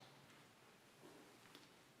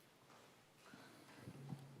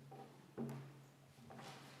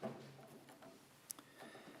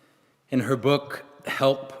In her book,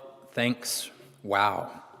 Help, Thanks,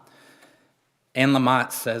 Wow, Anne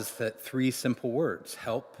Lamott says that three simple words,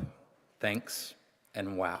 help, thanks,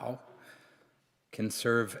 and wow, can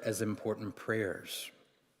serve as important prayers.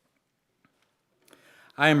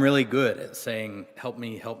 I am really good at saying, help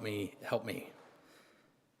me, help me, help me.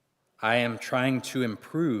 I am trying to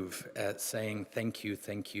improve at saying, thank you,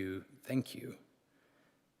 thank you, thank you.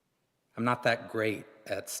 I'm not that great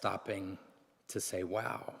at stopping to say,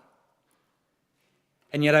 wow.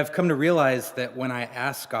 And yet I've come to realize that when I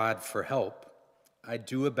ask God for help, I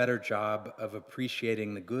do a better job of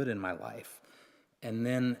appreciating the good in my life and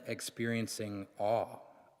then experiencing awe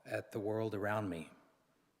at the world around me.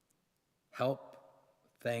 Help,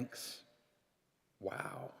 thanks,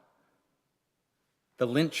 wow. The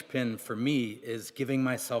linchpin for me is giving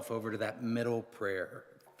myself over to that middle prayer,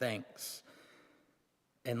 thanks,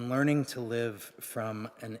 and learning to live from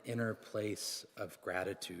an inner place of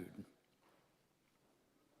gratitude.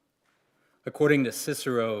 According to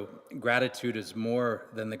Cicero, gratitude is more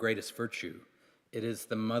than the greatest virtue. It is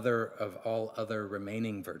the mother of all other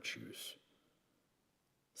remaining virtues.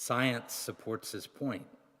 Science supports his point.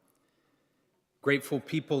 Grateful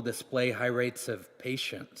people display high rates of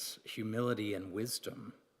patience, humility, and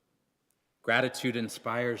wisdom. Gratitude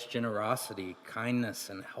inspires generosity, kindness,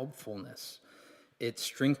 and helpfulness. It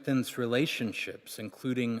strengthens relationships,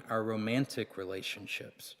 including our romantic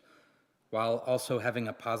relationships, while also having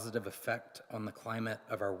a positive effect on the climate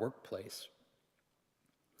of our workplace.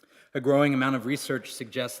 A growing amount of research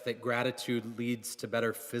suggests that gratitude leads to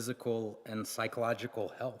better physical and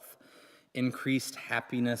psychological health, increased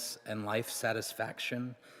happiness and life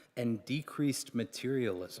satisfaction, and decreased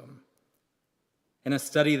materialism. In a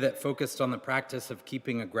study that focused on the practice of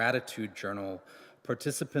keeping a gratitude journal,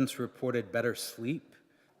 participants reported better sleep,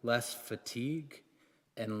 less fatigue,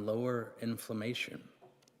 and lower inflammation.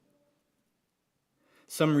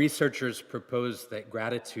 Some researchers propose that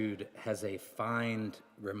gratitude has a find,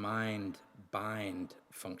 remind, bind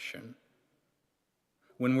function.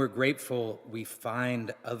 When we're grateful, we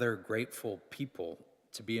find other grateful people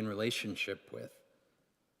to be in relationship with.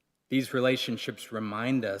 These relationships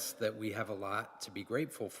remind us that we have a lot to be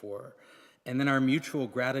grateful for. And then our mutual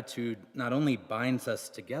gratitude not only binds us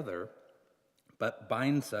together, but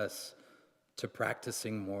binds us to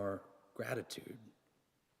practicing more gratitude.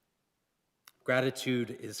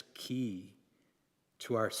 Gratitude is key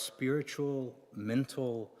to our spiritual,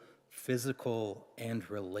 mental, physical, and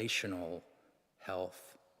relational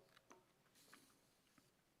health.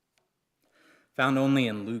 Found only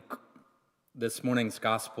in Luke, this morning's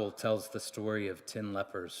gospel tells the story of 10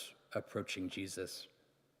 lepers approaching Jesus.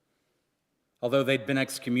 Although they'd been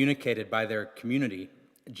excommunicated by their community,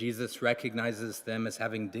 Jesus recognizes them as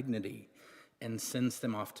having dignity and sends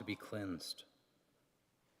them off to be cleansed.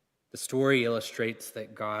 The story illustrates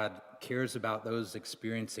that God cares about those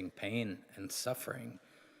experiencing pain and suffering,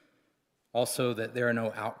 also that there are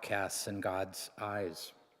no outcasts in God's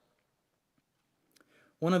eyes.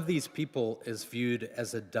 One of these people is viewed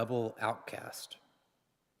as a double outcast.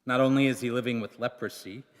 Not only is he living with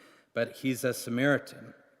leprosy, but he's a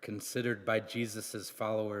Samaritan, considered by Jesus'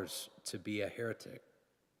 followers to be a heretic.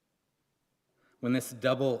 When this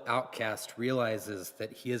double outcast realizes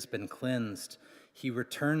that he has been cleansed, he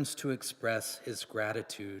returns to express his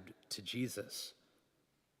gratitude to Jesus.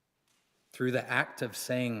 Through the act of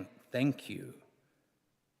saying thank you,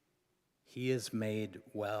 he is made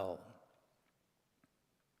well.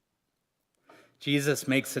 Jesus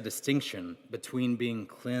makes a distinction between being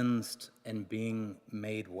cleansed and being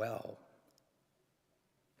made well.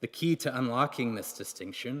 The key to unlocking this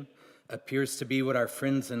distinction appears to be what our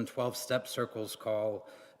friends in 12-step circles call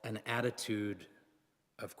an attitude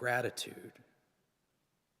of gratitude.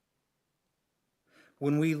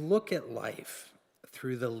 When we look at life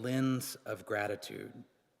through the lens of gratitude,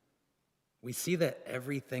 we see that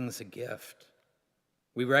everything's a gift.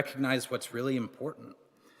 We recognize what's really important.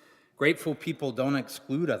 Grateful people don't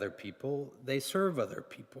exclude other people, they serve other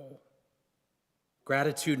people.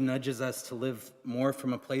 Gratitude nudges us to live more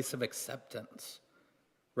from a place of acceptance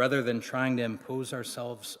rather than trying to impose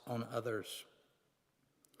ourselves on others.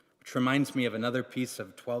 Which reminds me of another piece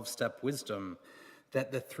of 12-step wisdom,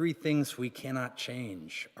 that the three things we cannot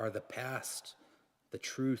change are the past, the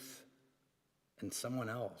truth, and someone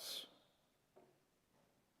else.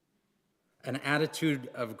 An attitude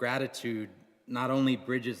of gratitude not only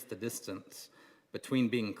bridges the distance between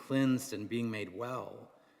being cleansed and being made well,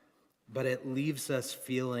 but it leaves us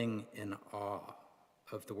feeling in awe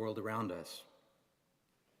of the world around us.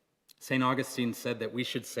 St. Augustine said that we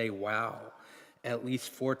should say wow at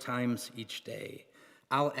least 4 times each day.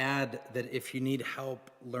 I'll add that if you need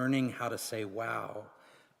help learning how to say wow,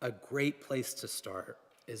 a great place to start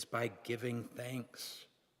is by giving thanks.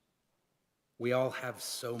 We all have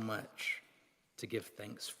so much to give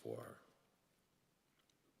thanks for.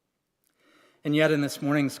 And yet, in this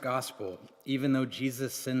morning's gospel, even though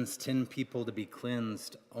Jesus sends 10 people to be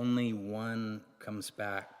cleansed, only one comes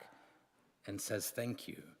back and says, "Thank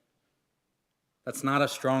you." That's not a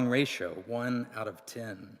strong ratio, 1 out of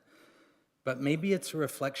 10. But maybe it's a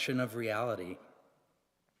reflection of reality.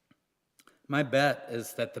 My bet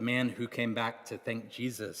is that the man who came back to thank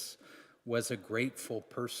Jesus was a grateful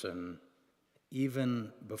person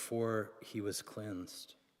even before he was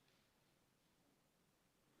cleansed.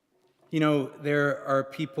 You know, there are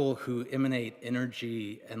people who emanate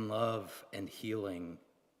energy and love and healing.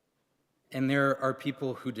 And there are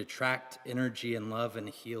people who detract energy and love and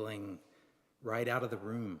healing right out of the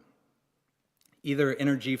room. Either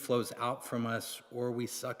energy flows out from us or we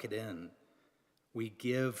suck it in. We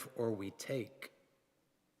give or we take.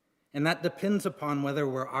 And that depends upon whether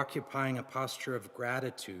we're occupying a posture of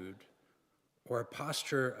gratitude or a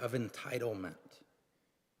posture of entitlement.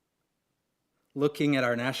 Looking at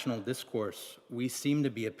our national discourse, we seem to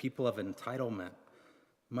be a people of entitlement,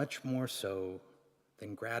 much more so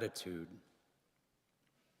than gratitude.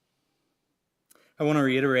 I want to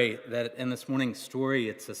reiterate that in this morning's story,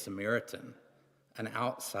 it's a Samaritan, an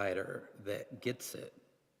outsider that gets it.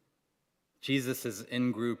 Jesus'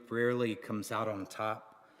 in-group rarely comes out on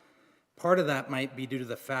top. Part of that might be due to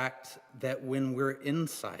the fact that when we're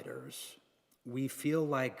insiders, we feel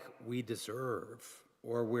like we deserve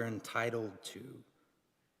or we're entitled to.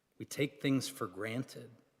 We take things for granted.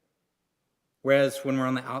 Whereas when we're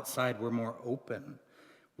on the outside, we're more open.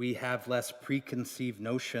 We have less preconceived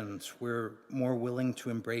notions. We're more willing to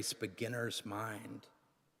embrace beginner's mind.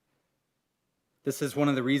 This is one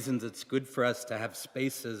of the reasons it's good for us to have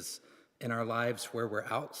spaces in our lives where we're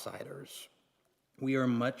outsiders. We are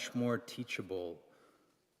much more teachable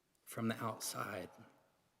from the outside.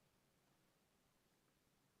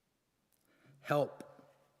 Help.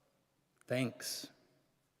 Thanks.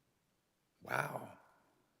 Wow.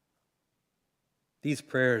 These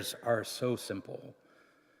prayers are so simple.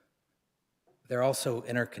 They're also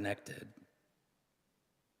interconnected.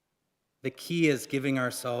 The key is giving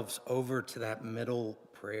ourselves over to that middle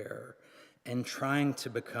prayer and trying to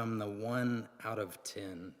become the 1 out of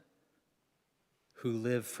 10 who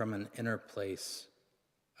live from an inner place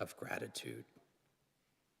of gratitude.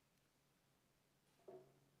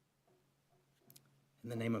 In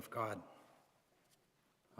the name of God.